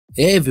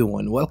Hey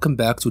everyone, welcome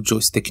back to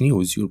Joystick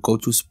News, your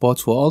go-to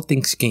spot for all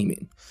things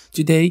gaming.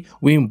 Today,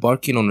 we're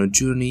embarking on a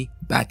journey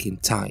back in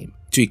time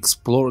to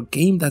explore a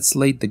game that's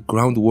laid the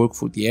groundwork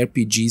for the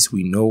RPGs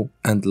we know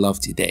and love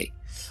today.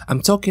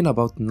 I'm talking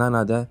about none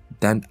other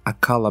than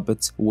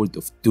Akalabeth World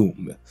of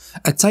Doom,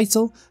 a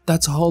title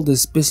that holds a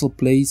special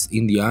place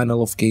in the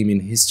annal of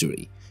gaming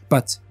history.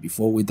 But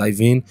before we dive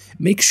in,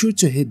 make sure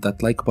to hit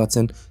that like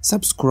button,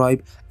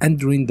 subscribe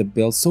and ring the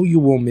bell so you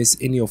won't miss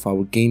any of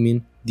our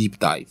gaming deep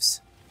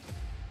dives.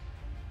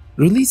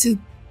 Released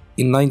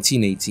in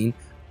 1918,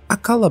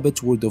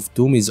 Akalabeth World of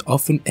Doom is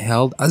often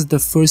held as the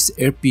first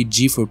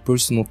RPG for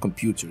personal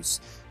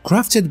computers,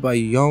 crafted by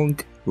young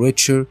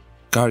Richard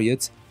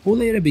Garriott, who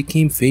later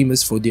became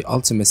famous for the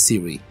Ultima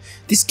series.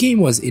 This game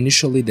was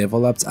initially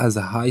developed as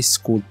a high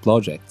school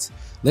project.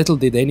 Little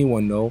did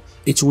anyone know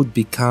it would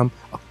become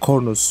a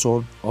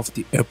cornerstone of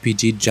the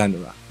RPG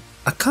genre.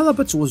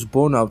 Akalabeth was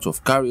born out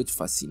of Garriott's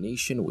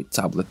fascination with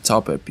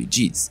tabletop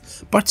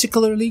RPGs,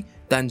 particularly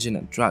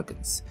Dungeons &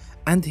 Dragons,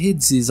 and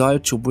his desire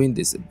to bring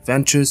these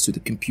adventures to the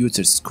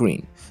computer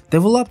screen.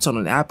 Developed on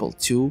an Apple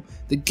II,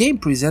 the game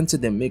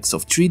presented a mix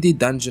of 3D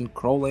dungeon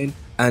crawling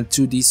and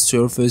 2D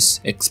surface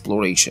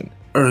exploration,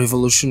 a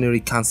revolutionary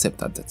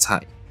concept at the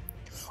time.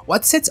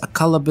 What sets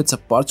Akalabeth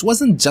apart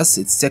wasn't just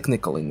its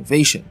technical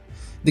innovation.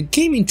 The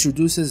game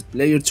introduces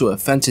players to a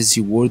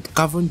fantasy world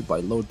governed by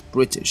Lord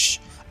British,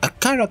 a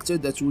character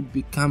that would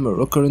become a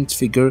recurrent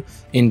figure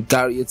in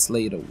Garriott's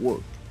later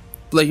work.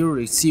 Players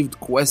received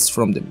quests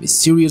from the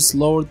mysterious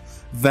lord,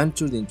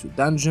 ventured into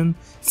dungeons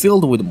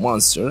filled with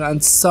monsters,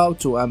 and sought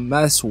to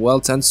amass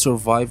wealth and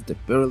survive the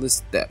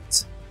perilous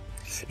depths.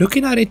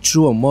 Looking at it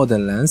through a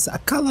modern lens,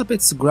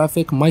 Akalabeth's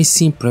graphic might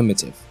seem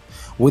primitive,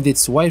 with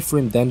its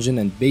wireframe dungeon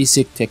and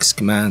basic text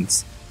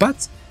commands.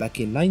 But back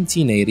in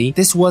 1980,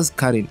 this was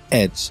cutting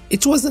edge.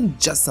 It wasn't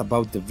just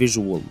about the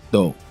visual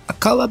though.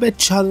 Akalabeth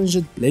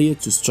challenged players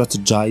to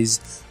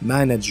strategize,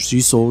 manage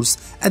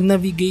resources, and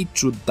navigate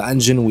through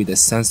dungeons with a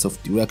sense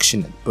of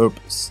direction and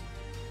purpose.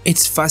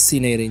 It's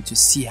fascinating to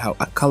see how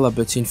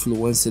Akalabeth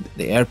influenced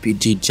the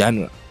RPG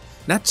genre,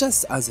 not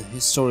just as a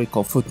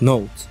historical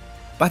footnote,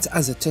 but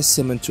as a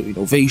testament to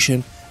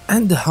innovation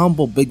and the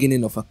humble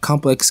beginning of a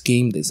complex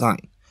game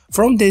design.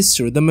 From this,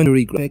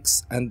 rudimentary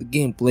graphics and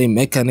gameplay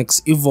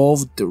mechanics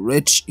evolved the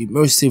rich,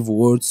 immersive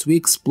worlds we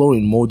explore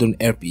in modern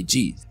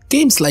RPGs.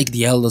 Games like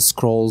The Elder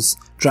Scrolls,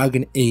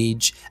 Dragon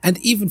Age, and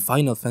even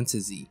Final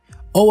Fantasy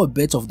owe a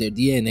bit of their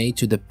DNA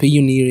to the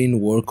pioneering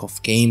work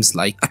of games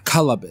like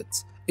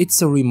Akalabeth.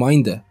 It's a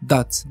reminder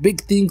that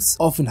big things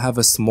often have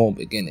a small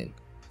beginning.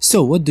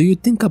 So what do you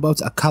think about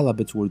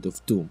Akalabeth World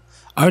of Doom?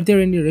 Are there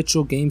any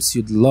retro games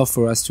you'd love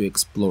for us to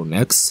explore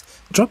next?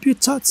 Drop your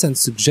thoughts and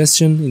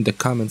suggestions in the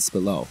comments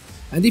below.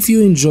 And if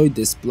you enjoyed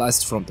this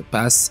blast from the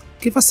past,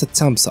 give us a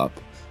thumbs up.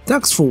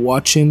 Thanks for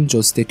watching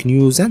Joystick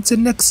News, and until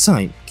next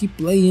time, keep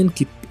playing,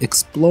 keep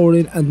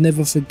exploring, and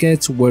never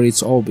forget where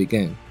it all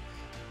began.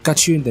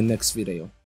 Catch you in the next video.